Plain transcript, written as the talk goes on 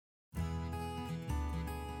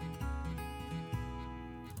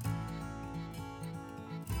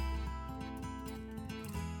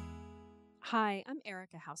Hi, I'm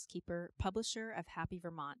Erica Housekeeper, publisher of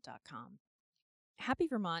HappyVermont.com. Happy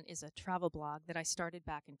Vermont is a travel blog that I started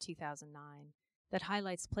back in 2009 that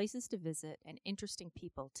highlights places to visit and interesting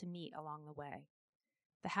people to meet along the way.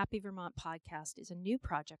 The Happy Vermont podcast is a new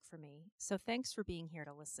project for me, so thanks for being here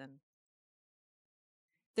to listen.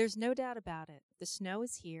 There's no doubt about it, the snow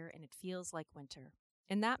is here and it feels like winter,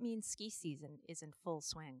 and that means ski season is in full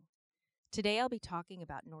swing. Today I'll be talking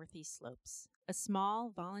about Northeast Slopes, a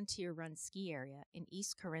small volunteer-run ski area in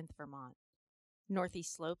East Corinth, Vermont.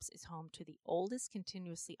 Northeast Slopes is home to the oldest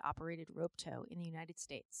continuously operated rope tow in the United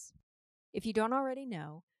States. If you don't already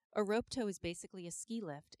know, a rope tow is basically a ski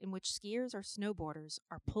lift in which skiers or snowboarders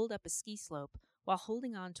are pulled up a ski slope while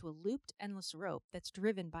holding on to a looped endless rope that's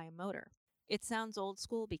driven by a motor. It sounds old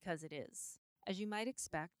school because it is. As you might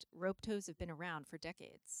expect, rope tows have been around for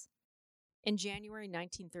decades. In January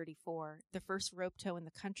 1934, the first rope tow in the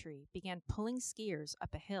country began pulling skiers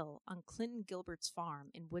up a hill on Clinton Gilbert's farm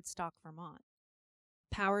in Woodstock, Vermont.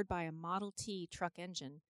 Powered by a Model T truck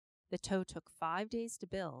engine, the tow took 5 days to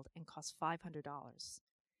build and cost $500.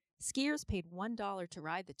 Skiers paid $1 to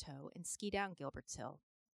ride the tow and ski down Gilbert's Hill,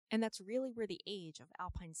 and that's really where the age of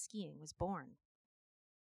alpine skiing was born.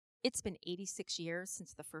 It's been 86 years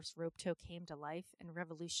since the first rope tow came to life and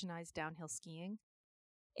revolutionized downhill skiing.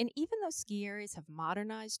 And even though ski areas have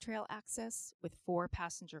modernized trail access with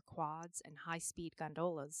 4-passenger quads and high-speed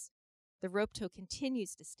gondolas, the rope tow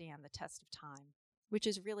continues to stand the test of time, which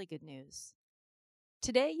is really good news.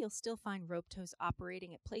 Today, you'll still find rope tows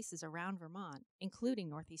operating at places around Vermont, including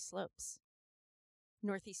Northeast Slopes.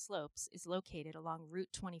 Northeast Slopes is located along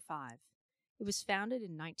Route 25. It was founded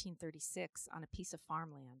in 1936 on a piece of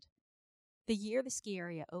farmland. The year the ski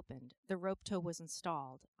area opened, the rope tow was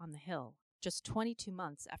installed on the hill, just 22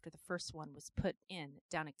 months after the first one was put in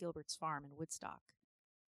down at Gilbert's farm in Woodstock.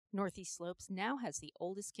 Northeast Slopes now has the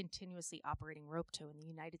oldest continuously operating rope tow in the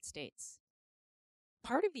United States.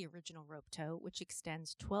 Part of the original rope tow, which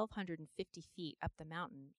extends 1,250 feet up the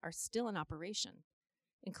mountain, are still in operation,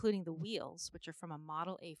 including the wheels, which are from a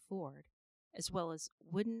Model A Ford, as well as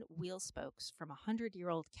wooden wheel spokes from a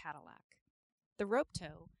 100-year-old Cadillac. The rope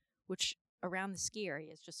tow, which around the ski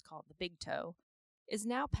area is just called the Big Tow, is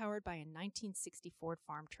now powered by a 1960 Ford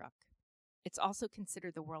farm truck. It's also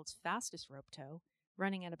considered the world's fastest rope tow,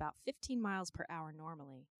 running at about 15 miles per hour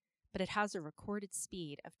normally, but it has a recorded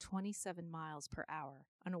speed of 27 miles per hour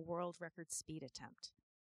on a world record speed attempt.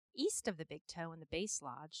 East of the Big Tow in the Base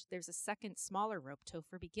Lodge, there's a second, smaller rope tow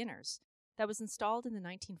for beginners that was installed in the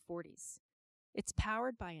 1940s. It's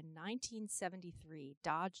powered by a 1973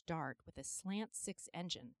 Dodge Dart with a slant 6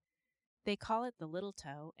 engine. They call it the Little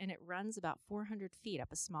Tow, and it runs about 400 feet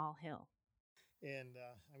up a small hill. And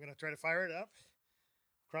I'm going to try to fire it up.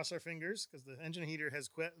 Cross our fingers because the engine heater has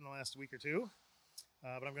quit in the last week or two.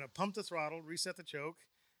 But I'm going to pump the throttle, reset the choke,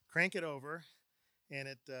 crank it over, and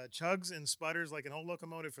it chugs and sputters like an old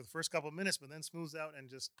locomotive for the first couple of minutes, but then smooths out and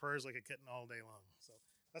just purrs like a kitten all day long. So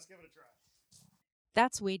let's give it a try.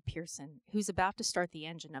 That's Wade Pearson, who's about to start the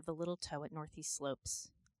engine of the Little Tow at Northeast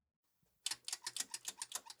Slopes.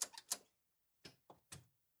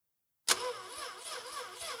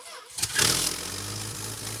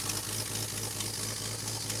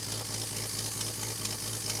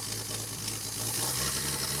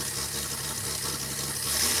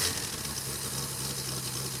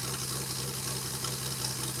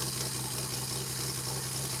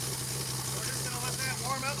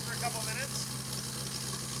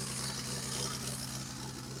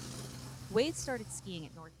 Wade started skiing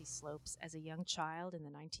at Northeast Slopes as a young child in the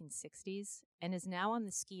 1960s and is now on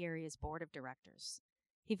the ski area's board of directors.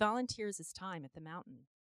 He volunteers his time at the mountain.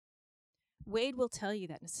 Wade will tell you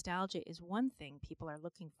that nostalgia is one thing people are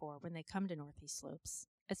looking for when they come to Northeast Slopes,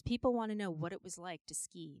 as people want to know what it was like to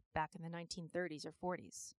ski back in the 1930s or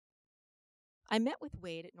 40s. I met with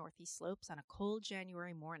Wade at Northeast Slopes on a cold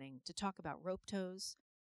January morning to talk about rope tows,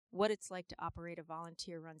 what it's like to operate a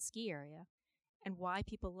volunteer-run ski area, and why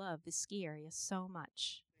people love the ski area so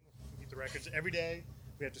much. We keep the records every day.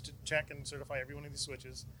 We have to check and certify every one of these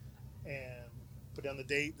switches and put down the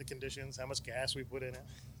date, the conditions, how much gas we put in it,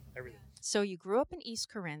 everything. So you grew up in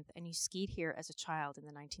East Corinth and you skied here as a child in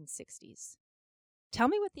the 1960s. Tell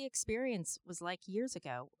me what the experience was like years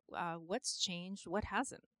ago. What's changed? What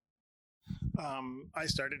hasn't? I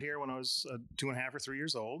started here when I was 2.5 or 3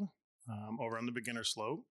 years old, over on the beginner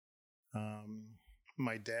slope.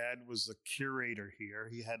 My dad was the curator here.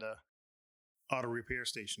 He had a auto repair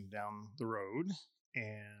station down the road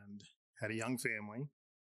and had a young family.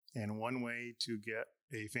 And one way to get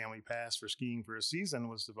a family pass for skiing for a season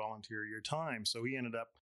was to volunteer your time. So he ended up,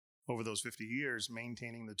 over those 50 years,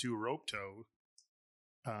 maintaining the 2 rope tow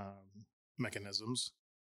mechanisms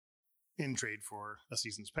in trade for a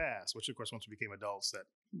season's pass, which of course, once we became adults, that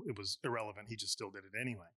it was irrelevant. He just still did it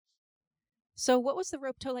anyway. So, what was the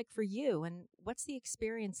rope tow like for you, and what's the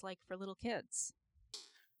experience like for little kids?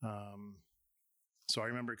 So I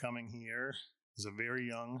remember coming here as a very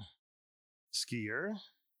young skier,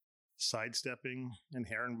 sidestepping and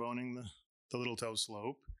herringboning the little tow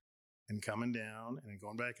slope and coming down and then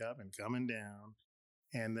going back up and coming down.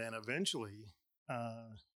 And then eventually,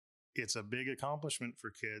 it's a big accomplishment for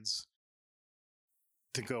kids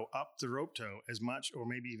to go up the rope tow as much or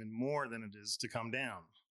maybe even more than it is to come down.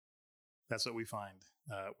 That's what we find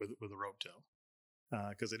with a rope tow,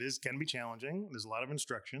 because can be challenging. There's a lot of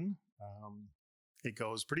instruction. It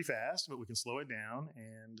goes pretty fast, but we can slow it down.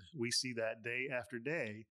 And we see that day after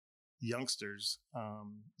day, youngsters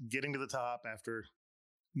getting to the top after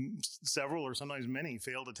several or sometimes many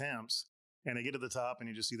failed attempts. And they get to the top and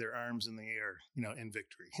you just see their arms in the air, in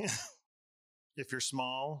victory. If you're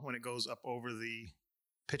small, when it goes up over the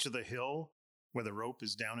pitch of the hill where the rope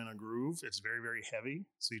is down in a groove, it's very, very heavy.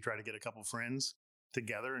 So you try to get a couple friends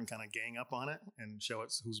together and kind of gang up on it and show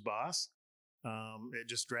it's who's boss. It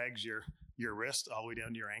just drags your wrist all the way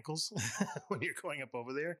down to your ankles when you're going up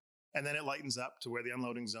over there. And then it lightens up to where the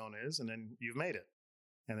unloading zone is, and then you've made it.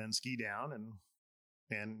 And then ski down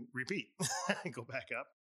and repeat. Go back up,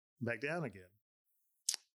 back down again.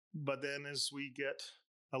 But then as we get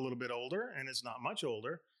a little bit older, and it's not much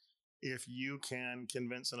older, if you can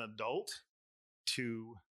convince an adult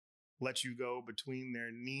to let you go between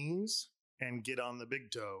their knees and get on the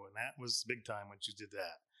big toe, and that was big time once you did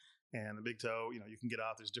that. And the big toe, you can get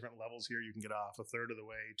off. There's different levels here. You can get off a third of the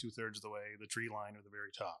way, 2/3 of the way, the tree line, or the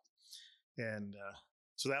very top. And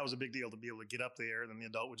so that was a big deal to be able to get up there. And then the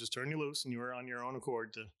adult would just turn you loose, and you were on your own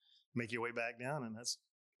accord to make your way back down. And that's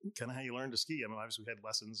kind of how you learn to ski. I mean, obviously we had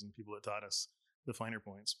lessons and people that taught us the finer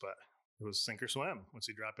points, but it was sink or swim once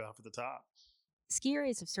you dropped off at the top. Ski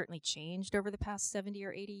areas have certainly changed over the past 70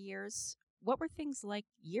 or 80 years. What were things like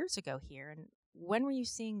years ago here, and when were you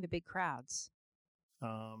seeing the big crowds?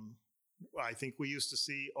 I think we used to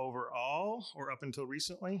see overall, or up until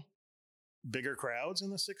recently, bigger crowds in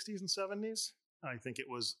the 60s and 70s. I think it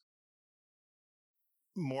was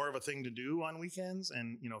more of a thing to do on weekends,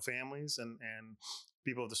 and families and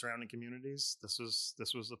people of the surrounding communities. This was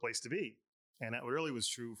the place to be, and that really was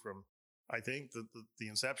true from, I think, the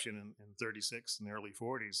inception in 36 and the early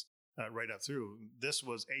 40s, right up through. This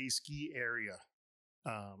was a ski area,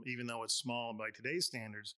 even though it's small by today's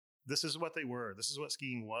standards. This is what they were. This is what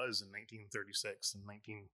skiing was in 1936 and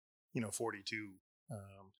 1942,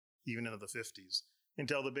 even into the 50s,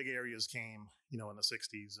 until the big areas came, in the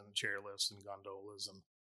 60s, and chairlifts and gondolas, and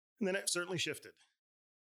then it certainly shifted.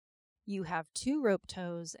 You have 2 rope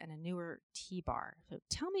tows and a newer T-bar. So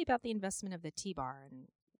tell me about the investment of the T-bar and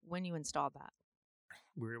when you installed that.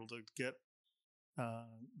 We were able to get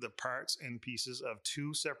the parts and pieces of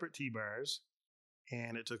 2 separate T-bars.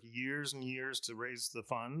 And it took years and years to raise the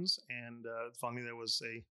funds. And finally, there was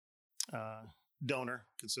a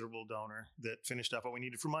considerable donor, that finished up what we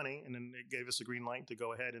needed for money. And then it gave us a green light to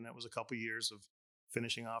go ahead. And that was a couple years of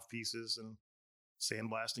finishing off pieces and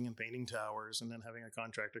sandblasting and painting towers, and then having a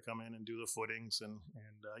contractor come in and do the footings and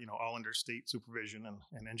all under state supervision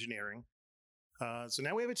and engineering. So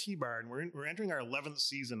now we have a T-bar, and we're entering our 11th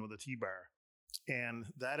season with a T-bar. And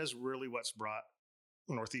that is really what's brought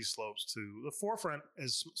Northeast Slopes to the forefront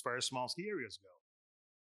as far as small ski areas go.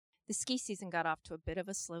 The ski season got off to a bit of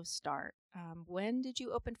a slow start. When did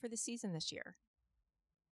you open for the season this year?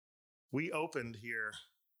 We opened here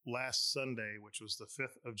last Sunday, which was the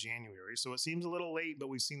 5th of January. So it seems a little late, but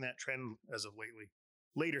we've seen that trend as of lately.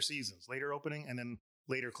 Later seasons, later opening, and then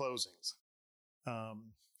later closings.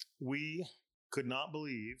 We could not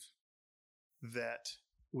believe that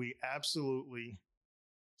we absolutely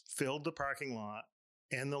filled the parking lot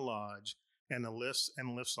and the lodge, and the lifts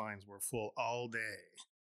and lift signs were full all day.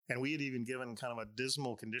 And we had even given kind of a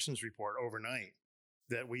dismal conditions report overnight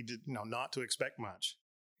that we did, not to expect much.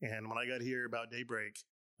 And when I got here about daybreak,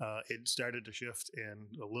 it started to shift,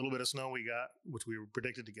 and a little bit of snow we got, which we were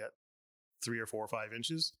predicted to get 3 or 4 or 5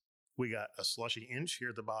 inches. We got a slushy inch here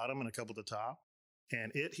at the bottom and a couple at the top,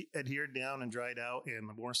 and it adhered down and dried out. And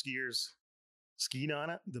the more skiers skied on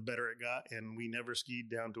it, the better it got. And we never skied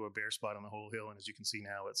down to a bare spot on the whole hill. And as you can see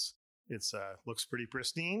now, it's looks pretty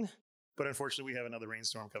pristine. But unfortunately, we have another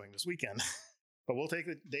rainstorm coming this weekend. But we'll take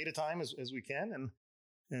the day to time as we can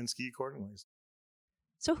and ski accordingly.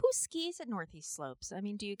 So who skis at Northeast Slopes? I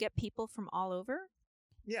mean, do you get people from all over?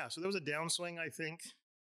 Yeah, so there was a downswing, I think,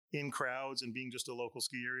 in crowds and being just a local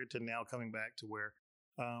ski area to now coming back to where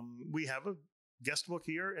we have a guest book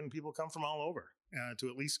here and people come from all over. to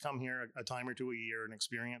at least come here a time or two a year and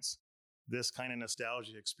experience this kind of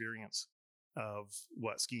nostalgia experience of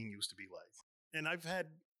what skiing used to be like. And I've had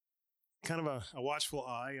kind of a watchful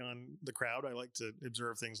eye on the crowd. I like to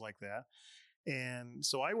observe things like that. And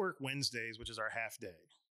so I work Wednesdays, which is our half day.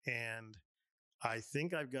 And I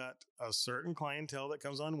think I've got a certain clientele that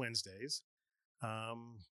comes on Wednesdays.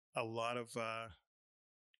 A lot of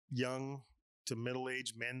young to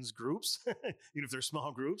middle-aged men's groups, even if they're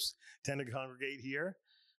small groups, tend to congregate here.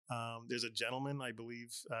 There's a gentleman, I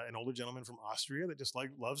believe, an older gentleman from Austria that just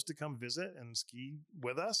loves to come visit and ski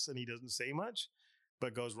with us, and he doesn't say much,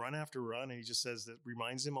 but goes run after run, and he just says that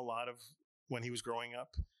reminds him a lot of when he was growing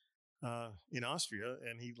up in Austria,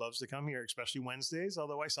 and he loves to come here, especially Wednesdays.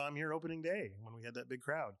 Although I saw him here opening day when we had that big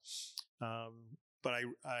crowd. But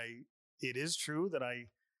it is true that I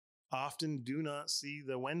often do not see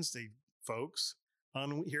the Wednesday folks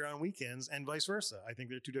here on weekends, and vice versa. I think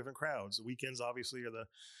they're two different crowds. The weekends obviously are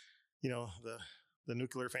the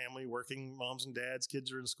nuclear family, working moms and dads,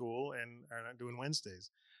 kids are in school and are not doing Wednesdays.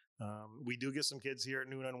 We do get some kids here at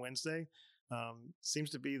noon on Wednesday.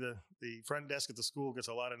 Seems to be the front desk at the school gets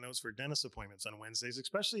a lot of notes for dentist appointments on Wednesdays,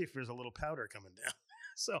 especially if there's a little powder coming down.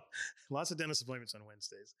 So lots of dentist appointments on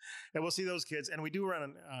Wednesdays. And we'll see those kids. And we do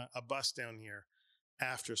run a bus down here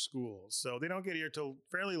after school. So they don't get here till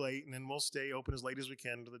fairly late, and then we'll stay open as late as we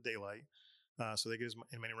can to the daylight. So they get as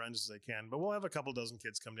many runs as they can. But we'll have a couple dozen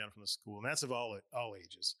kids come down from the school, and that's of all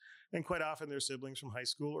ages. And quite often their siblings from high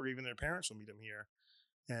school or even their parents will meet them here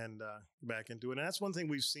and get back into it. And that's one thing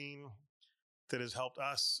we've seen that has helped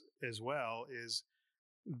us as well is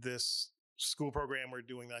this school program we're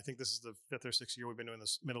doing. I think this is the 5th or 6th year we've been doing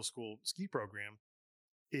this middle school ski program,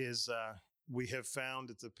 is we have found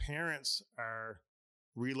that the parents are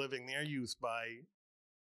reliving their youth by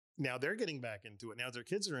now they're getting back into it. Now their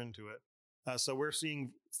kids are into it. So we're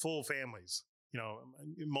seeing full families,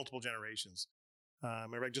 multiple generations.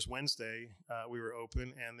 Remember just Wednesday, we were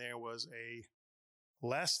open and there was a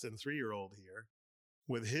less than 3-year-old here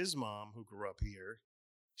with his mom who grew up here.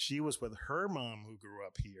 She was with her mom who grew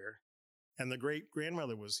up here. And the great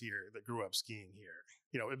grandmother was here that grew up skiing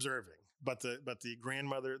here, observing. But the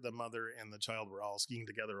grandmother, the mother, and the child were all skiing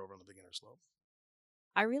together over on the beginner slope.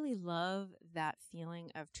 I really love that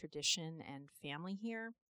feeling of tradition and family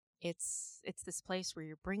here. It's this place where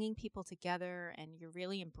you're bringing people together and you're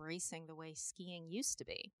really embracing the way skiing used to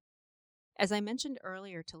be. As I mentioned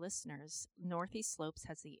earlier to listeners, Northeast Slopes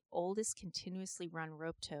has the oldest continuously run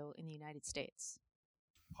rope tow in the United States.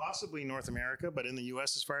 Possibly North America, but in the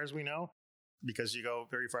U.S., as far as we know, because you go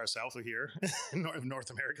very far south of here, in North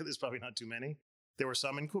America, there's probably not too many. There were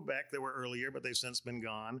some in Quebec that were earlier, but they've since been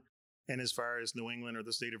gone. And as far as New England or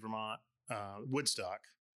the state of Vermont, Woodstock,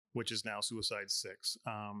 which is now Suicide 6,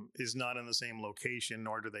 is not in the same location,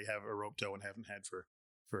 nor do they have a rope tow and haven't had for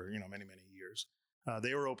many, many years.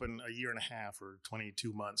 They were open a year and a half or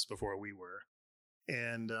 22 months before we were.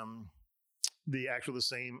 And the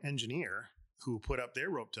same engineer who put up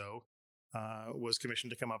their rope tow was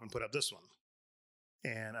commissioned to come up and put up this one.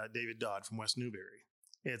 And David Dodd from West Newbury.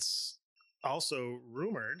 It's also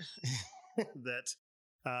rumored that,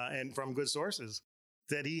 and from good sources,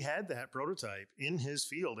 that he had that prototype in his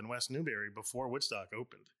field in West Newbury before Woodstock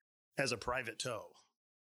opened as a private tow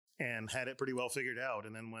and had it pretty well figured out.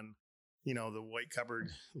 And then when, the White Cupboard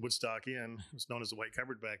Woodstock Inn was known as the White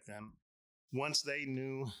Cupboard back then, once they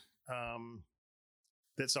knew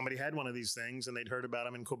that somebody had one of these things and they'd heard about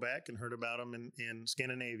them in Quebec and heard about them in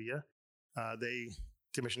Scandinavia, they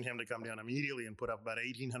commissioned him to come down immediately and put up about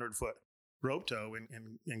 1,800-foot rope tow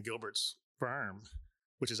in Gilbert's farm,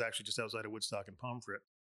 which is actually just outside of Woodstock and Pomfret.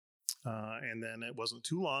 And then it wasn't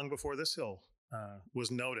too long before this hill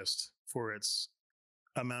was noticed for its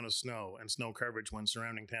amount of snow and snow coverage when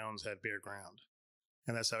surrounding towns had bare ground.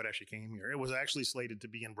 And that's how it actually came here. It was actually slated to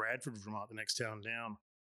be in Bradford, Vermont, the next town down.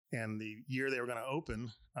 And the year they were going to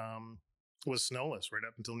open was snowless right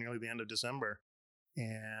up until nearly the end of December.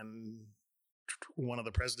 And one of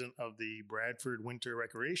the president of the Bradford Winter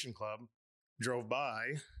Recreation Club drove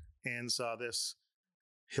by and saw this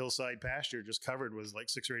hillside pasture just covered with like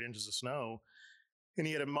 6 or 8 inches of snow. And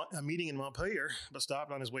he had a meeting in Montpelier, but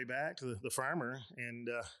stopped on his way back to the farmer, and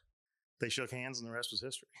they shook hands, and the rest was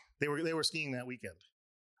history. They were skiing that weekend.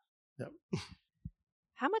 Yep.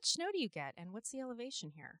 How much snow do you get, and what's the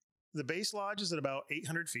elevation here? The base lodge is at about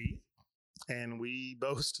 800 feet, and we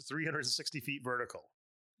boast 360 feet vertical.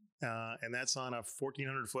 And that's on a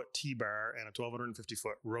 1,400-foot T-bar and a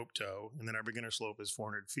 1,250-foot rope tow, and then our beginner slope is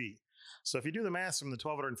 400 feet. So if you do the math from the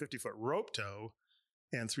 1,250-foot rope tow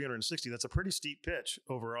and 360, that's a pretty steep pitch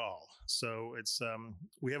overall. So it's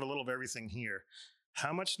we have a little of everything here.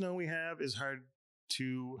 How much snow we have is hard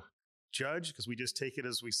to judge because we just take it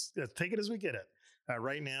as we get it.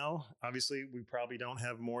 Right now, obviously, we probably don't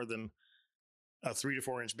have more than a 3 to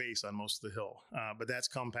 4 inch base on most of the hill, but that's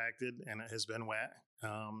compacted and it has been wet,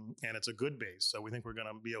 and it's a good base. So we think we're going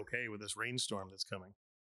to be okay with this rainstorm that's coming.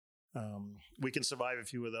 We can survive a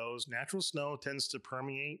few of those. Natural snow tends to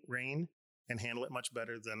permeate rain and handle it much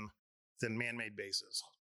better than man-made bases.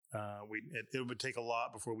 It would take a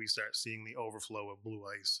lot before we start seeing the overflow of blue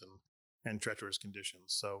ice and treacherous conditions.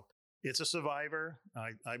 So it's a survivor.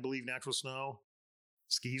 I believe natural snow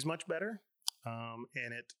skis much better,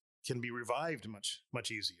 and it can be revived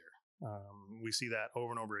much easier. We see that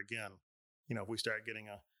over and over again. If we start getting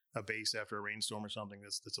a base after a rainstorm or something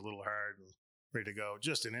that's a little hard and ready to go,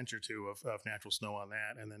 just an inch or two of natural snow on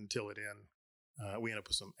that, and then till it in, we end up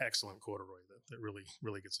with some excellent corduroy that really,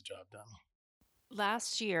 really gets the job done.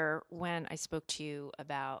 Last year, when I spoke to you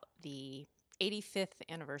about the 85th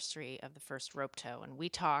anniversary of the first rope tow, and we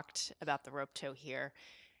talked about the rope tow here,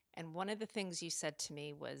 and one of the things you said to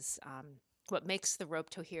me was what makes the rope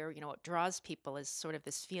tow here, what draws people is sort of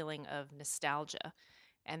this feeling of nostalgia,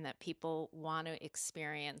 and that people want to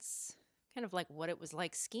experience kind of like what it was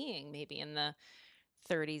like skiing maybe in the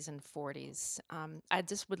 30s and 40s. I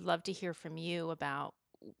just would love to hear from you about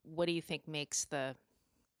what do you think makes the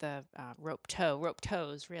rope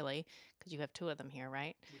tows really, because you have 2 of them here,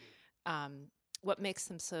 right? What makes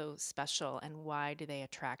them so special, and why do they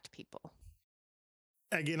attract people?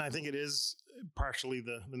 Again, I think it is partially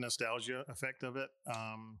the nostalgia effect of it.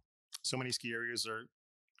 So many ski areas are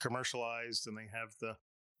commercialized, and they have the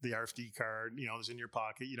RFD card, is in your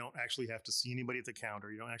pocket. You don't actually have to see anybody at the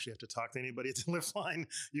counter. You don't actually have to talk to anybody at the lift line.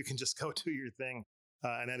 You can just go do your thing,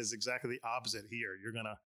 and that is exactly the opposite here. You're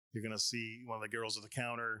gonna see one of the girls at the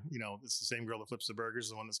counter. It's the same girl that flips the burgers,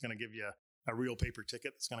 the one that's going to give you a real paper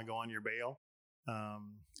ticket that's going to go on your bail. A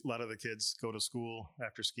lot of the kids go to school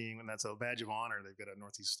after skiing, and that's a badge of honor. They've got a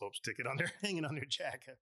Northeast Slopes ticket hanging on their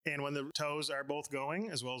jacket. And when the tows are both going,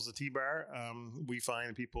 as well as the T-bar, we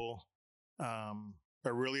find people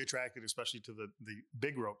are really attracted, especially to the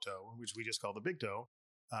big rope tow, which we just call the big tow.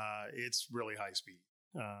 It's really high speed.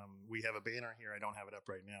 We have a banner here. I don't have it up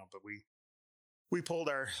right now, but we pulled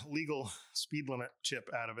our legal speed limit chip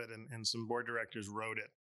out of it, and some board directors wrote it.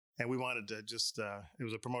 And we wanted to just, it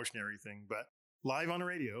was a promotionary thing, but live on the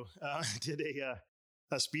radio, did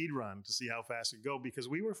a speed run to see how fast it could go, because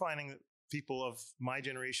we were finding that people of my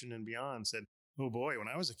generation and beyond said, oh boy, when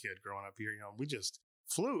I was a kid growing up here, we just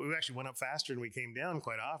flew. We actually went up faster than we came down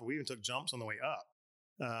quite often. We even took jumps on the way up.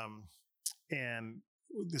 And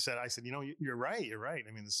I said, you're right.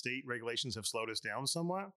 I mean, the state regulations have slowed us down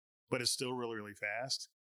somewhat, but it's still really, really fast.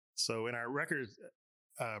 So in our record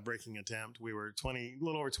breaking attempt, we were a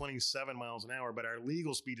little over 27 miles an hour, but our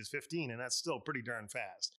legal speed is 15, and that's still pretty darn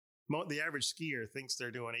fast. The average skier thinks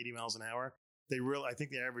they're doing 80 miles an hour. I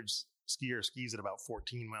think the average skier skis at about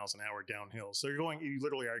 14 miles an hour downhill. So you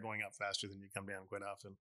literally are going up faster than you come down quite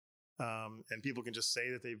often. And people can just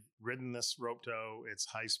say that they've ridden this rope tow. It's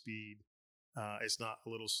high speed. It's not a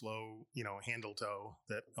little slow, handle tow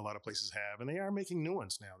that a lot of places have. And they are making new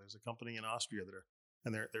ones now. There's a company in Austria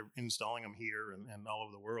they're installing them here and all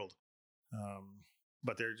over the world.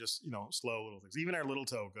 But they're just, slow little things. Even our little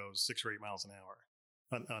tow goes 6 or 8 miles an hour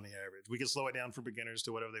on the average. We can slow it down for beginners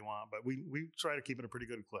to whatever they want, but we try to keep it a pretty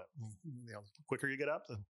good clip. The quicker you get up,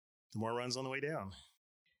 the more runs on the way down.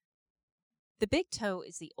 The big tow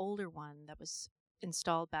is the older one that was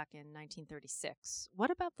installed back in 1936.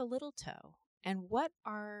 What about the little tow? And what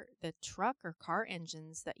are the truck or car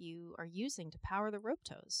engines that you are using to power the rope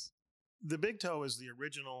tows? The big tow is the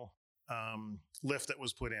original lift that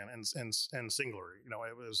was put in, and singular.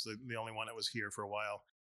 It was the only one that was here for a while.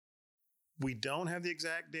 We don't have the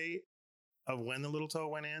exact date of when the little tow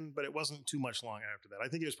went in, but it wasn't too much long after that. I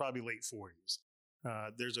think it was probably late 40s.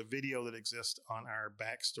 There's a video that exists on our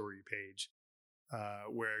backstory page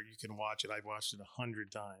where you can watch it. I've watched it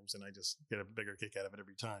 100 times, and I just get a bigger kick out of it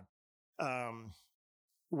every time.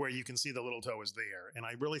 Where you can see the little tow is there. And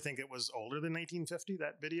I really think it was older than 1950,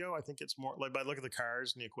 that video. I think it's more, like, by look at the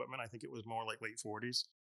cars and the equipment, I think it was more like late 40s.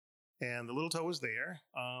 And the little tow was there,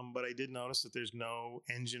 but I did notice that there's no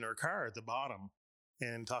engine or car at the bottom.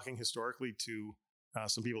 And talking historically to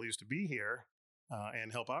some people who used to be here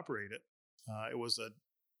and help operate it, it was a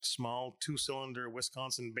small 2-cylinder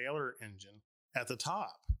Wisconsin Baylor engine at the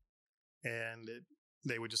top. And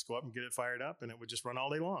they would just go up and get it fired up, and it would just run all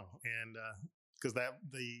day long. And because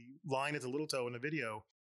the line at the little tow in the video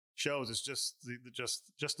shows it's just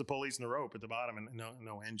the pulleys and the rope at the bottom, and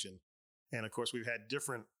no engine. And of course, we've had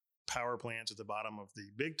different power plants at the bottom of the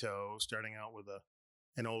big tow, starting out with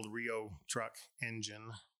an old Rio truck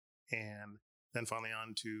engine, and then finally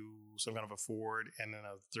on to some kind of a Ford, and then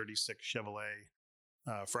a 36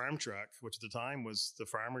 Chevrolet farm truck, which at the time was the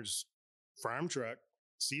farmer's farm truck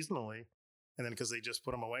seasonally. And then because they just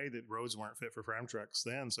put them away, the roads weren't fit for farm trucks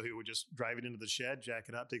then. So he would just drive it into the shed, jack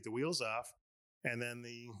it up, take the wheels off. And then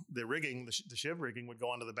the rigging, the shiv rigging would go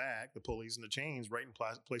onto the back, the pulleys and the chains right in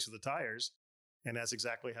place of the tires. And that's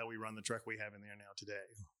exactly how we run the truck we have in there now today.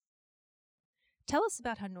 Tell us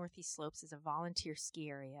about how Northeast Slopes is a volunteer ski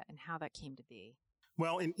area and how that came to be.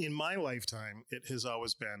 Well, in my lifetime, it has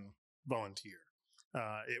always been volunteer.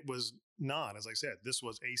 It was not, as I said, this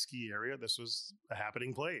was a ski area. This was a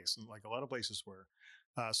happening place, and like a lot of places were.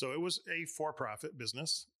 So it was a for-profit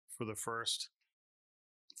business for the first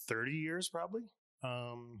 30 years, probably,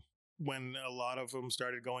 when a lot of them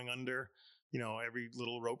started going under. Every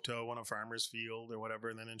little rope tow on a farmer's field or whatever.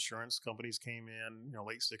 And then insurance companies came in,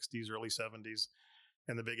 late 60s, early 70s,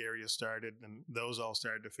 and the big areas started, and those all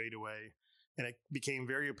started to fade away. And it became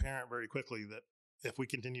very apparent very quickly that if we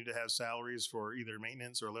continued to have salaries for either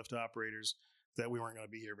maintenance or lift operators, that we weren't going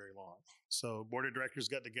to be here very long. So board of directors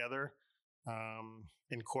got together,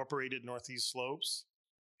 incorporated Northeast Slopes,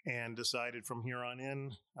 and decided from here on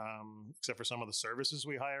in, except for some of the services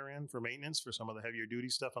we hire in for maintenance, for some of the heavier duty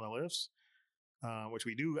stuff on the lifts, which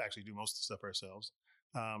we do actually do most of the stuff ourselves,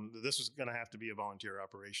 this was going to have to be a volunteer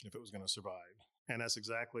operation if it was going to survive. And that's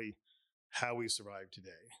exactly how we survive today.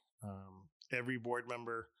 Every board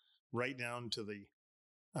member, right down to the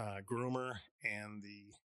groomer and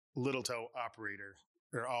the little tow operator,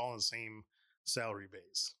 are all in the same salary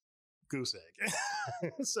base. Goose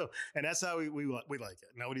egg. So, and that's how we like it.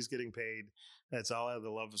 Nobody's getting paid. That's all out of the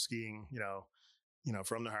love of skiing,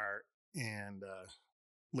 from the heart. And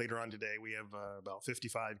later on today, we have about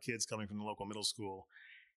 55 kids coming from the local middle school.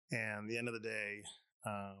 And at the end of the day,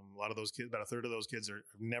 a lot of those kids, about a third of those kids have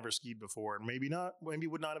never skied before, and maybe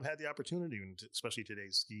would not have had the opportunity, especially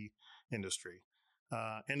today's ski industry.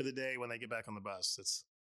 End of the day, when they get back on the bus,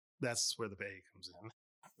 that's where the pay comes in.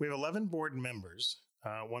 We have 11 board members,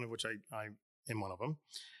 one of which I am one of them.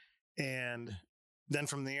 And then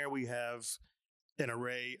from there, we have an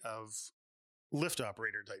array of lift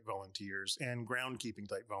operator type volunteers and groundkeeping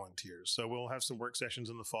type volunteers. So we'll have some work sessions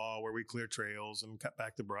in the fall where we clear trails and cut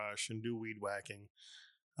back the brush and do weed whacking.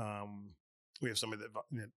 We have somebody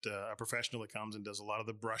a professional that comes and does a lot of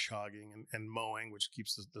the brush hogging and mowing, which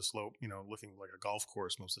keeps the slope, looking like a golf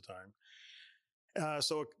course most of the time.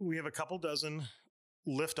 So we have a couple dozen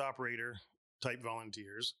lift operator type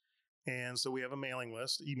volunteers. And so we have a mailing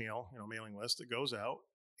list that goes out,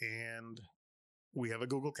 and we have a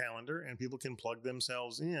Google Calendar, and people can plug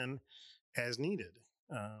themselves in as needed.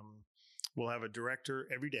 We'll have a director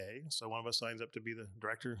every day. So one of us signs up to be the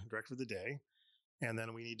director of the day. And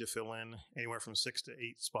then we need to fill in anywhere from 6 to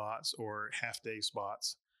 8 spots or half-day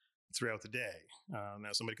spots throughout the day.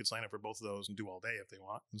 Now, somebody could sign up for both of those and do all day if they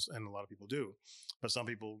want, and a lot of people do. But some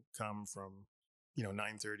people come from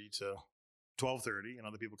 9:30 to 12:30, and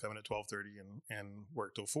other people come in at 12:30 and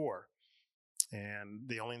work till 4. And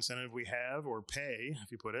the only incentive we have, or pay,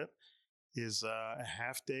 if you put it, is a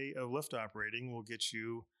half day of lift operating will get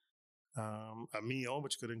you a meal,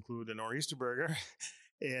 which could include a nor'easter burger,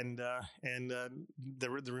 and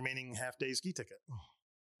the remaining half day ski ticket.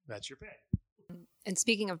 That's your pay. And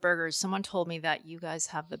speaking of burgers, someone told me that you guys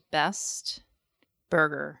have the best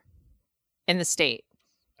burger in the state.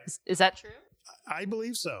 Is that true? I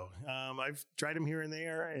believe so. I've tried them here and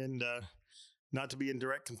there, and not to be in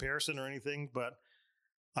direct comparison or anything, but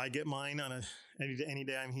I get mine on any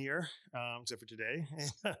day I'm here, except for today.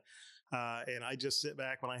 And I just sit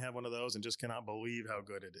back when I have one of those and just cannot believe how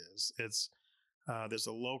good it is. It's there's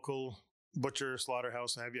a local butcher,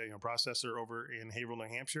 slaughterhouse, processor over in Haverhill, New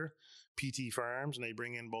Hampshire, PT Farms, and they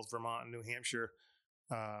bring in both Vermont and New Hampshire,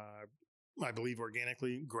 I believe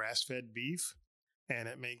organically grass-fed beef, and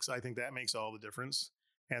I think that makes all the difference.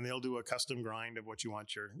 And they'll do a custom grind of what you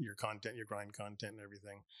want your content, your grind content, and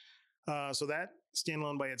everything. So that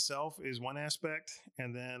standalone by itself is one aspect.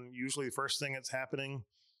 And then usually the first thing that's happening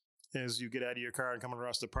is you get out of your car and come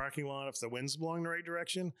across the parking lot, if the wind's blowing the right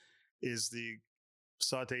direction, is the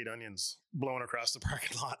sauteed onions blowing across the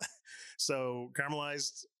parking lot. So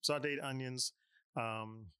caramelized sauteed onions,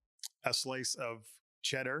 a slice of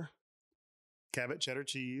cheddar, Cabot cheddar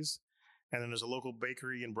cheese, and then there's a local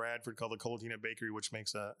bakery in Bradford called the Colatina Bakery, which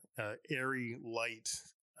makes a airy, light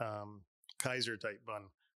Kaiser type bun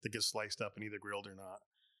that gets sliced up and either grilled or not.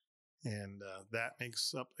 And that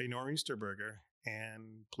makes up a nor'easter burger.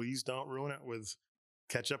 And please don't ruin it with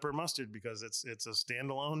ketchup or mustard, because it's a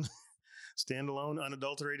standalone,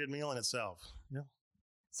 unadulterated meal in itself. Yeah.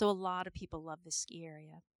 So a lot of people love this ski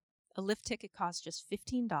area. A lift ticket costs just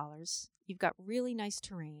 $15. You've got really nice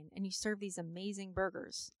terrain, and you serve these amazing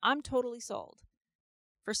burgers. I'm totally sold.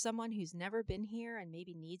 For someone who's never been here and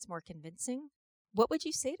maybe needs more convincing, what would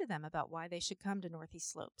you say to them about why they should come to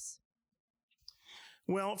Northeast Slopes?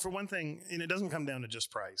 Well, for one thing, and it doesn't come down to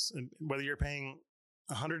just price. And whether you're paying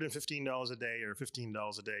 $115 a day or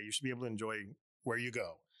 $15 a day, you should be able to enjoy where you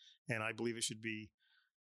go. And I believe it should be,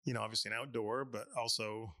 obviously an outdoor, but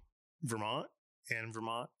also Vermont. And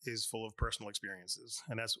Vermont is full of personal experiences.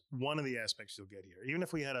 And that's one of the aspects you'll get here. Even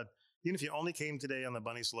if you only came today on the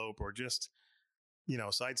bunny slope or just,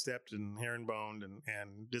 sidestepped and herringboned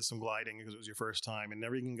and did some gliding because it was your first time and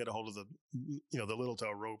never even get a hold of the little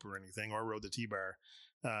toe rope or anything, or rode the T-bar,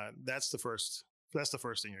 that's the first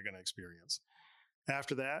thing you're going to experience.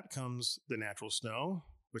 After that comes the natural snow,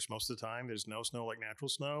 which most of the time there's no snow like natural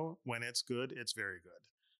snow. When it's good, it's very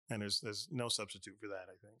good. And there's no substitute for that,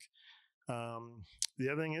 I think. The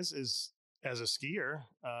other thing is as a skier,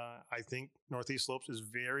 I think Northeast Slopes is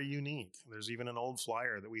very unique. There's even an old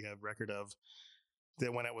flyer that we have record of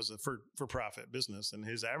that when it was a for-profit business, and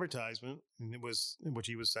his advertisement, which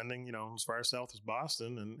he was sending, as far south as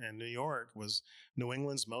Boston and New York, was New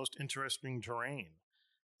England's most interesting terrain.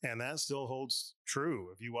 And that still holds true.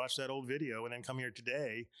 If you watch that old video and then come here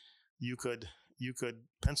today, you could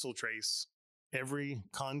pencil trace every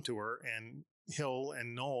contour and hill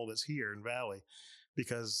and knoll that's here in Valley,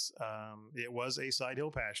 because it was a side hill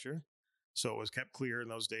pasture. So it was kept clear in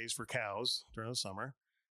those days for cows during the summer.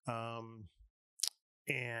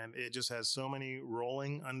 And it just has so many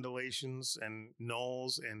rolling undulations and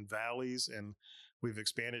knolls and valleys. And we've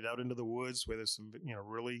expanded out into the woods where there's some,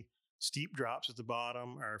 really steep drops at the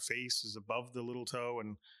bottom. Our face is above the little toe,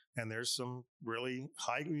 and there's some really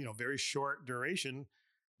high, very short duration,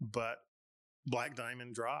 but black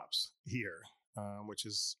diamond drops here, which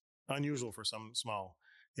is unusual for some small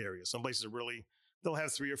areas. Some places they'll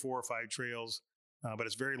have 3 or 4 or 5 trails, but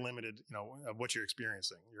it's very limited, of what you're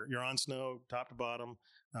experiencing. You're on snow top to bottom,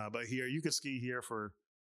 but here you could ski here for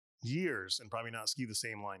years and probably not ski the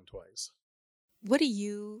same line twice. What do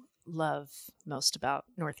you love most about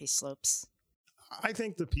Northeast Slopes? I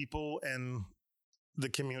think the people and the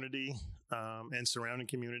community and surrounding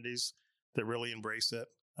communities that really embrace it,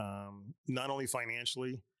 not only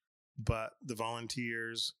financially, but the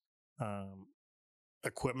volunteers,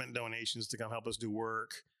 equipment donations to come help us do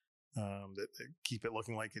work, that keep it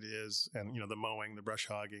looking like it is. And, the mowing, the brush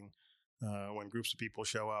hogging, when groups of people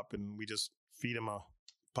show up and we just feed them a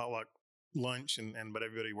potluck lunch but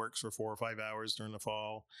everybody works for 4 or 5 hours during the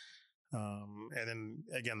fall. And then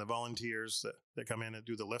again, the volunteers that come in and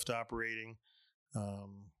do the lift operating,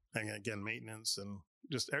 and again, maintenance, and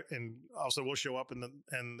also we'll show up and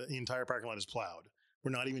the entire parking lot is plowed.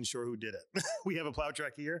 We're not even sure who did it. We have a plow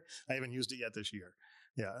truck here. I haven't used it yet this year.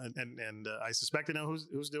 Yeah. And I suspect I know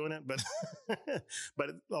who's doing it, but, but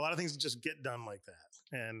a lot of things just get done like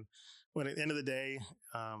that. And when at the end of the day,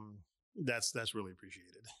 that's really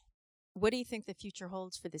appreciated. What do you think the future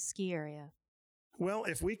holds for the ski area? Well,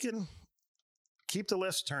 if we can keep the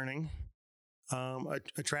lifts turning,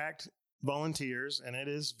 attract volunteers, and it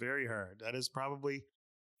is very hard. That is probably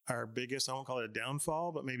our biggest, I won't call it a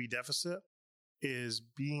downfall, but maybe deficit, is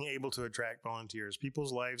being able to attract volunteers.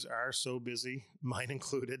 People's lives are so busy, mine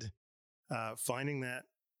included, finding that,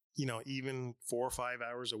 even 4 or 5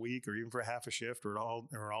 hours a week, or even for half a shift or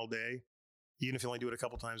all day, even if you only do it a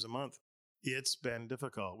couple times a month, it's been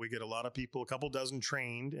difficult. We get a lot of people, a couple dozen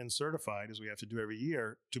trained and certified, as we have to do every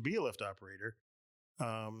year, to be a lift operator.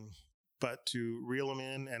 But to reel them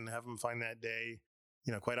in and have them find that day,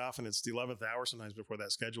 quite often it's the 11th hour sometimes before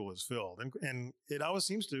that schedule is filled. And it always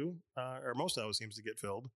seems to, or most always seems to get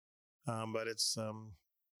filled. But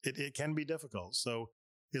it can be difficult. So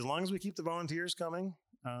as long as we keep the volunteers coming,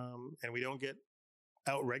 and we don't get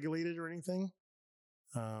out-regulated or anything,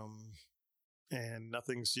 and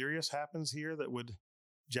nothing serious happens here that would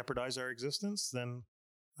jeopardize our existence, then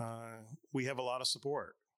we have a lot of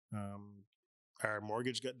support. Our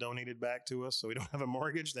mortgage got donated back to us, so we don't have a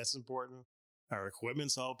mortgage. That's important. Our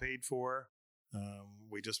equipment's all paid for.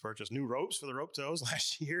 We just purchased new ropes for the rope tows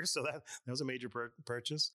last year, so that was a major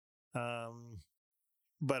purchase.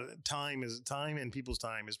 But time and people's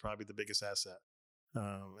time is probably the biggest asset,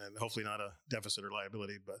 and hopefully not a deficit or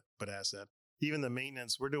liability, but asset. Even the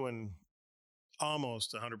maintenance, we're doing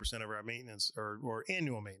almost 100% of our maintenance or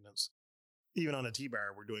annual maintenance. Even on a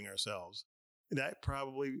T-bar, we're doing ourselves. That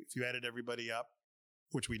probably, if you added everybody up,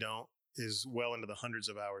 which we don't, is well into the hundreds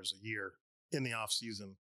of hours a year in the off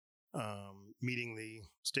season, meeting the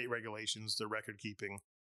state regulations, the record keeping,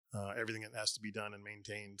 everything that has to be done and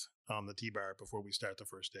maintained on the T-bar before we start the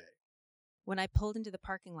first day. When I pulled into the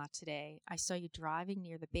parking lot today, I saw you driving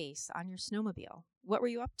near the base on your snowmobile. What were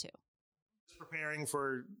you up to? Just preparing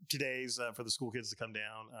for today's, for the school kids to come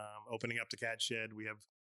down, opening up the cat shed. We have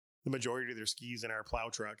the majority of their skis in our plow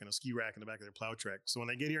truck and a ski rack in the back of their plow truck. So when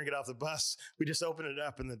they get here and get off the bus, we just open it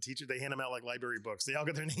up and the teacher, they hand them out like library books. They all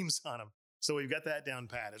get their names on them. So we've got that down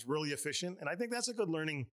pat. It's really efficient. And I think that's a good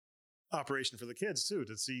learning operation for the kids too,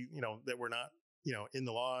 to see, that we're not, in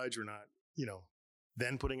the lodge, we're not,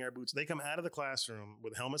 then putting our boots. They come out of the classroom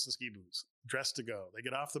with helmets and ski boots, dressed to go. They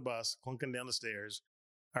get off the bus, clunking down the stairs,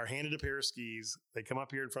 are handed a pair of skis. They come up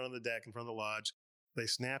here in front of the deck, in front of the lodge. They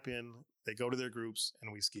snap in, they go to their groups,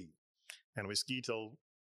 and we ski. And we ski till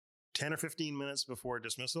 10 or 15 minutes before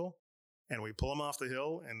dismissal. And we pull them off the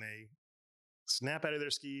hill, and they snap out of their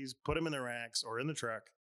skis, put them in the racks or in the truck,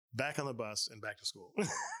 back on the bus, and back to school.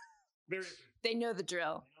 They know the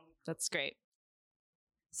drill. That's great.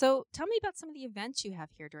 So tell me about some of the events you have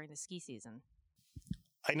here during the ski season.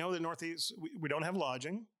 I know that Northeast, we don't have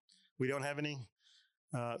lodging. We don't have any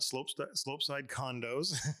slopeside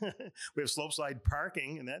condos. We have slopeside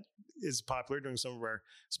parking, and that is popular during some of our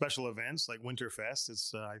special events like Winterfest.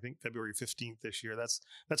 It's I think February 15th this year.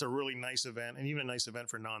 That's a really nice event, and even a nice event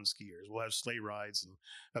for non-skiers. We'll have sleigh rides and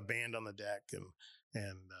a band on the deck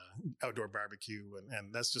and outdoor barbecue,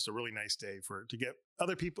 and that's just a really nice day to get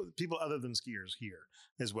other people other than skiers here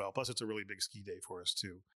as well. Plus, it's a really big ski day for us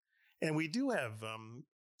too. And we do have,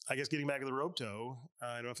 I guess, getting back to the rope tow,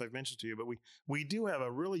 I don't know if I've mentioned to you, but we do have a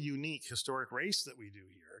really unique historic race that we do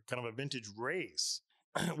here, kind of a vintage race.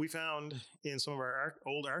 We found in some of our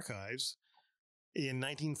old archives in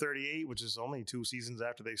 1938, which is only 2 seasons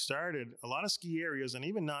after they started, a lot of ski areas, and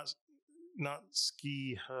even not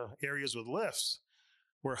ski areas with lifts,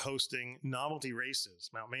 were hosting novelty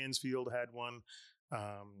races. Mount Mansfield had one.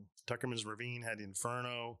 Tuckerman's Ravine had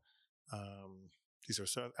Inferno. These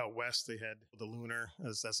are out west. They had the Lunar,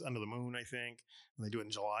 that's Under the Moon, I think. And they do it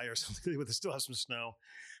in July or something. They still have some snow.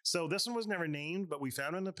 So this one was never named, but we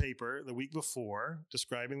found it in the paper the week before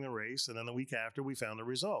describing the race. And then the week after, we found the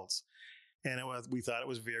results. And we thought it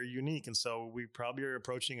was very unique. And so we probably are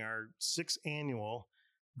approaching our 6th annual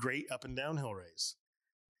Great Up and Downhill Race.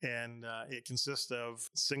 And it consists of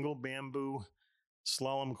single bamboo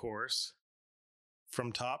slalom course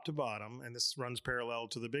from top to bottom. And this runs parallel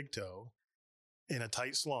to the big toe in a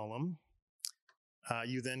tight slalom.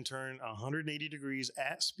 You then turn 180 degrees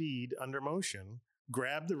at speed under motion,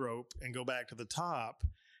 grab the rope and go back to the top,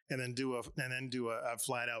 and then do a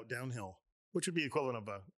flat out downhill, which would be equivalent of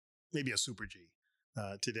maybe a Super G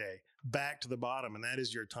today, back to the bottom. And that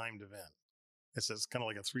is your timed event. It's kind of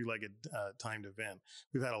like a 3-legged timed event.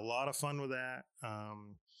 We've had a lot of fun with that.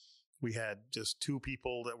 We had just 2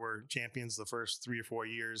 people that were champions the first 3 or 4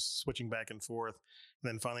 years, switching back and forth. And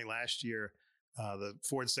then finally last year, the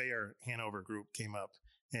Ford Sayer Hanover group came up,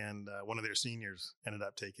 and one of their seniors ended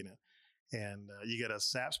up taking it. And you get a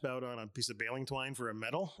sap spout on a piece of baling twine for a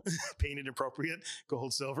medal, painted appropriate,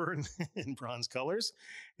 gold, silver, and bronze colors.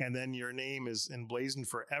 And then your name is emblazoned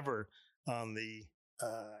forever on the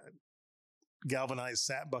galvanized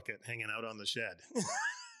sap bucket hanging out on the shed.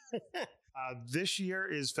 This year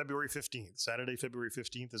is February 15th. Saturday, February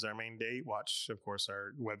 15th is our main day. Watch, of course,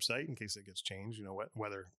 our website in case it gets changed,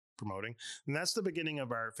 weather promoting. And that's the beginning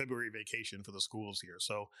of our February vacation for the schools here.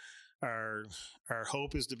 So our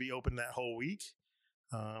hope is to be open that whole week.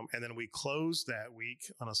 And then we close that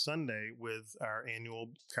week on a Sunday with our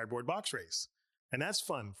annual cardboard box race. And that's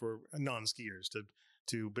fun for non-skiers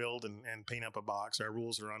to build and paint up a box. Our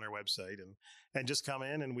rules are on our website, and just come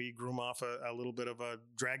in and we groom off a little bit of a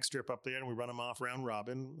drag strip up there, and we run them off round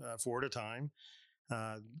robin, 4 at a time,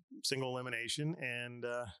 single elimination. And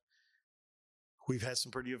we've had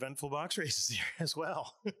some pretty eventful box races here as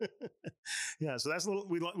well. Yeah. So that's a little,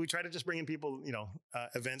 we try to just bring in people,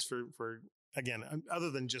 events for again,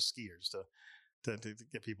 other than just skiers to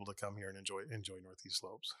get people to come here and enjoy Northeast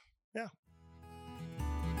Slopes. Yeah.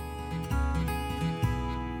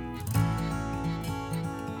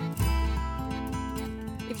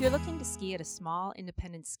 If you're looking to ski at a small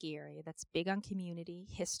independent ski area that's big on community,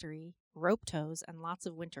 history, rope tows, and lots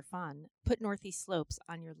of winter fun, put Northeast Slopes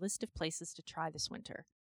on your list of places to try this winter.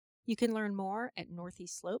 You can learn more at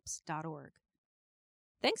northeastslopes.org.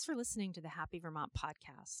 Thanks for listening to the Happy Vermont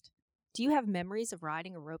podcast. Do you have memories of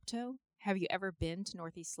riding a rope tow? Have you ever been to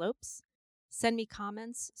Northeast Slopes? Send me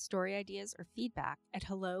comments, story ideas, or feedback at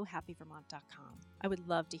hello@happyvermont.com. I would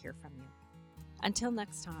love to hear from you. Until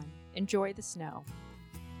next time, enjoy the snow.